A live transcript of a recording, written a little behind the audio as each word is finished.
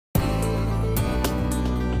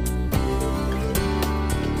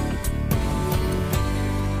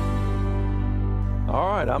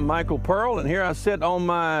right, I'm Michael Pearl, and here I sit on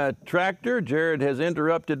my tractor. Jared has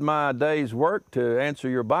interrupted my day's work to answer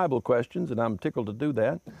your Bible questions, and I'm tickled to do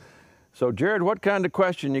that. So, Jared, what kind of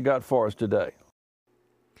question you got for us today?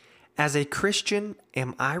 As a Christian,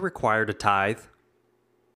 am I required to tithe?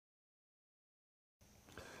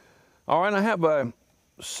 All right, I have a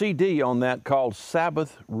CD on that called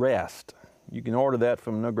Sabbath Rest. You can order that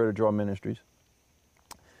from No Greater Joy Ministries.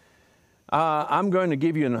 I'm going to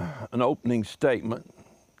give you an opening statement,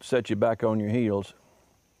 set you back on your heels.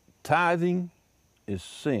 Tithing is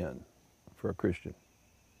sin for a Christian.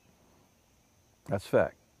 That's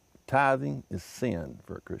fact. Tithing is sin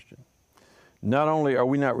for a Christian. Not only are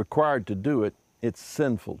we not required to do it, it's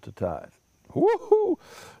sinful to tithe. Woohoo!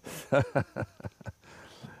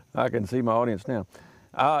 I can see my audience now.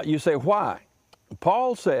 You say, why?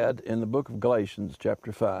 Paul said in the book of Galatians,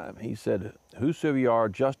 chapter 5, he said, whosoever you are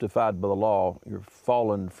justified by the law, you're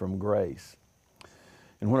fallen from grace.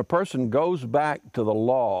 And when a person goes back to the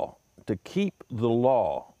law, to keep the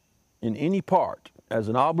law in any part as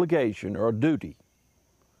an obligation or a duty,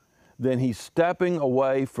 then he's stepping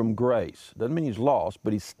away from grace. Doesn't mean he's lost,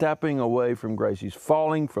 but he's stepping away from grace. He's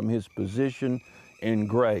falling from his position in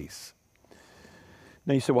grace.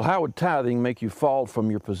 Now you say, well, how would tithing make you fall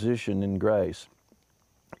from your position in grace?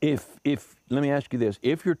 Let me ask you this,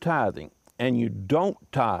 if you're tithing and you don't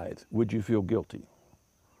tithe, would you feel guilty?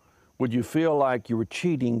 Would you feel like you were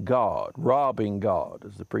cheating God, robbing God,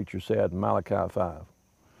 as the preacher said in Malachi 5?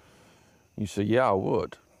 You say, yeah, I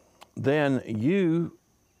would. Then you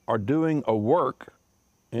are doing a work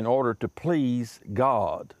in order to please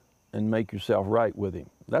God and make yourself right with Him.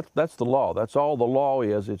 That's the law. That's all the law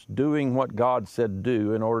is. It's doing what God said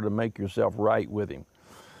do in order to make yourself right with Him.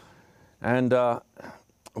 And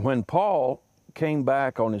when Paul came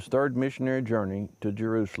back on his third missionary journey to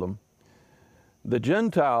Jerusalem, the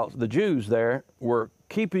Gentiles, the Jews there, were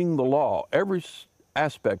keeping the law, every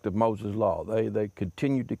aspect of Moses' law. They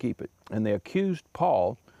continued to keep it. And they accused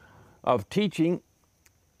Paul of teaching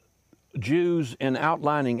Jews in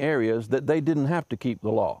outlining areas that they didn't have to keep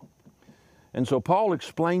the law. And so Paul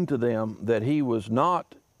explained to them that he was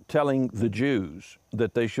not telling the Jews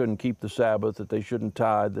that they shouldn't keep the Sabbath, that they shouldn't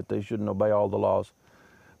tithe, that they shouldn't obey all the laws,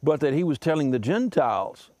 but that he was telling the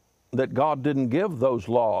Gentiles that God didn't give those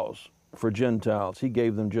laws for Gentiles. He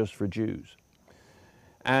gave them just for Jews.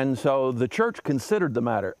 And so the church considered the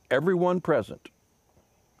matter, everyone present,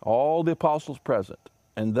 all the apostles present,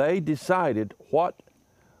 and they decided what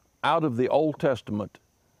out of the Old Testament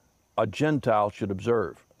a Gentile should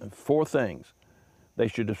observe. And 4 things. They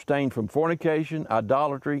should abstain from fornication,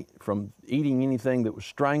 idolatry, from eating anything that was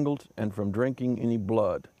strangled, and from drinking any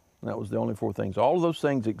blood. And that was the only 4 things. All of those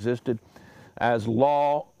things existed as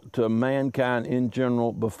law to mankind in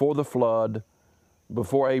general before the flood,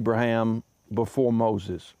 before Abraham, before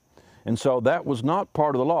Moses. And so that was not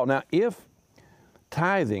part of the law. Now, if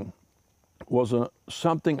tithing was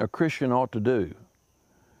something a Christian ought to do,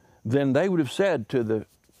 then they would have said to the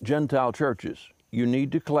Gentile churches, you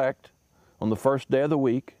need to collect on the first day of the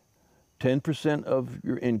week 10% of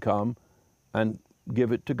your income and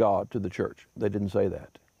give it to God, to the church. They didn't say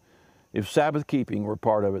that. If Sabbath keeping were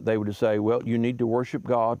part of it, they would say, well, you need to worship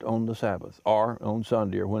God on the Sabbath or on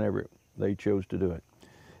Sunday or whenever they chose to do it.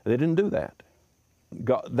 They didn't do that.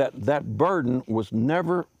 That burden was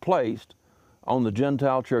never placed on the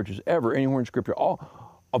Gentile churches ever anywhere in Scripture.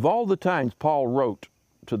 Of all the times Paul wrote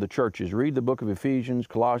to the churches, read the book of Ephesians,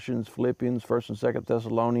 Colossians, Philippians, 1st and 2nd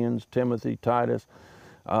Thessalonians, Timothy, Titus,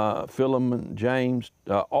 Philemon, James,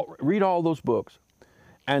 read all those books,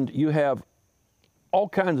 and you have all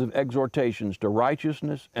kinds of exhortations to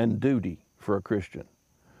righteousness and duty for a Christian.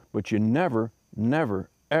 But you never,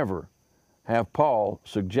 ever have Paul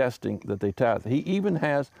suggesting that they tithe. He even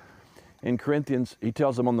has in Corinthians, he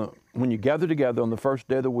tells them when you gather together on the first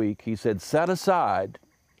day of the week, he said, set aside,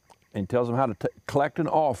 and tells them how to collect an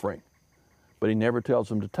offering. But he never tells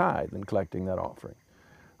them to tithe in collecting that offering.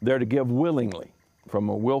 They're to give willingly from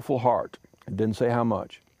a willful heart. It didn't say how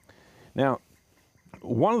much. Now,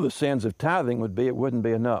 one of the sins of tithing would be it wouldn't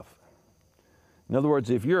be enough. In other words,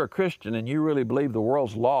 if you're a Christian and you really believe the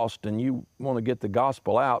world's lost and you want to get the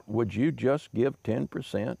gospel out, would you just give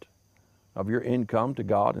 10% of your income to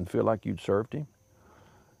God and feel like you'd served Him?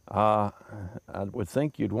 I would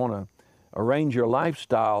think you'd want to arrange your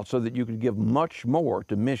lifestyle so that you could give much more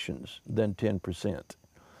to missions than 10%.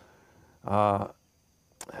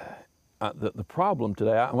 The problem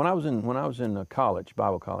today, when I was in college,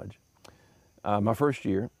 Bible college, my first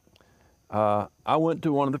year, I went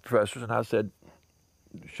to one of the professors and I said,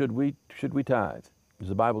 should we tithe? Does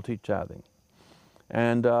the Bible teach tithing?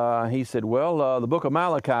 And he said, well, the book of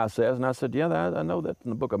Malachi says, and I said, yeah, I know that's in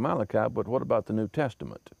the book of Malachi, but what about the New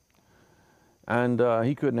Testament? And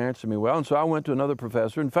he couldn't answer me well, and so I went to another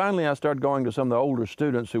professor, and finally I started going to some of the older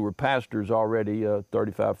students who were pastors already,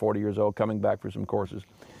 35, 40 years old, coming back for some courses.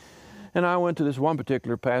 And I went to this one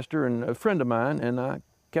particular pastor, and a friend of mine, and I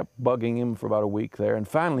kept bugging him for about a week there, and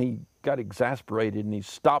finally he got exasperated, and he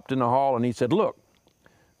stopped in the hall, and he said, look,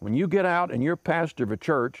 when you get out and you're pastor of a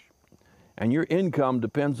church, and your income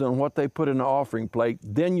depends on what they put in the offering plate,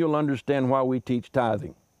 then you'll understand why we teach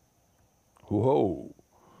tithing. Whoa.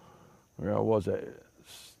 There I was, a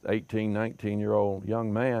 18, 19-year-old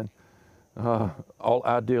young man, all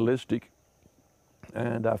idealistic,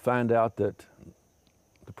 and I find out that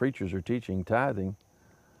the preachers are teaching tithing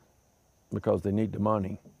because they need the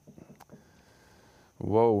money.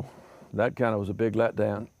 Whoa, that kind of was a big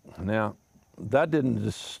letdown. Now, that didn't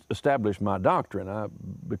establish my doctrine. I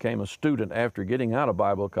became a student after getting out of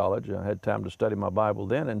Bible college. I had time to study my Bible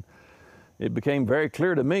then, and it became very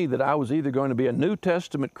clear to me that I was either going to be a New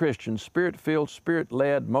Testament Christian, Spirit-filled,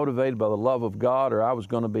 Spirit-led, motivated by the love of God, or I was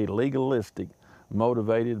going to be legalistic,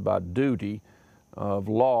 motivated by duty of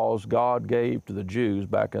laws God gave to the Jews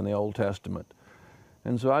back in the Old Testament.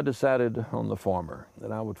 And so I decided on the former,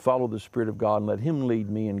 that I would follow the Spirit of God and let Him lead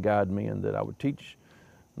me and guide me, and that I would teach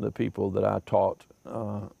the people that I taught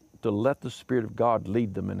to let the Spirit of God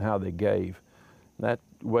lead them in how they gave. That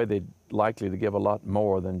way they'd likely to give a lot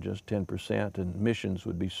more than just 10%, and missions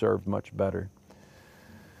would be served much better.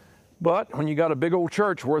 But when you got a big old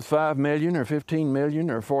church worth $5 million or $15 million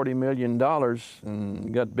or $40 million, and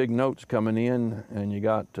you got big notes coming in, and you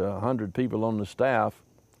got 100 people on the staff,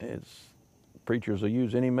 preachers will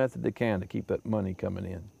use any method they can to keep that money coming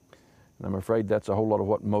in. And I'm afraid that's a whole lot of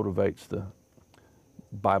what motivates the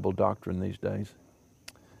Bible doctrine these days.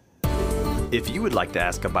 If you would like to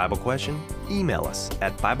ask a Bible question, email us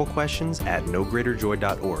at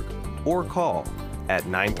biblequestions@nogreaterjoy.org or call at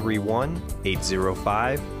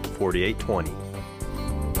 931-805-4820.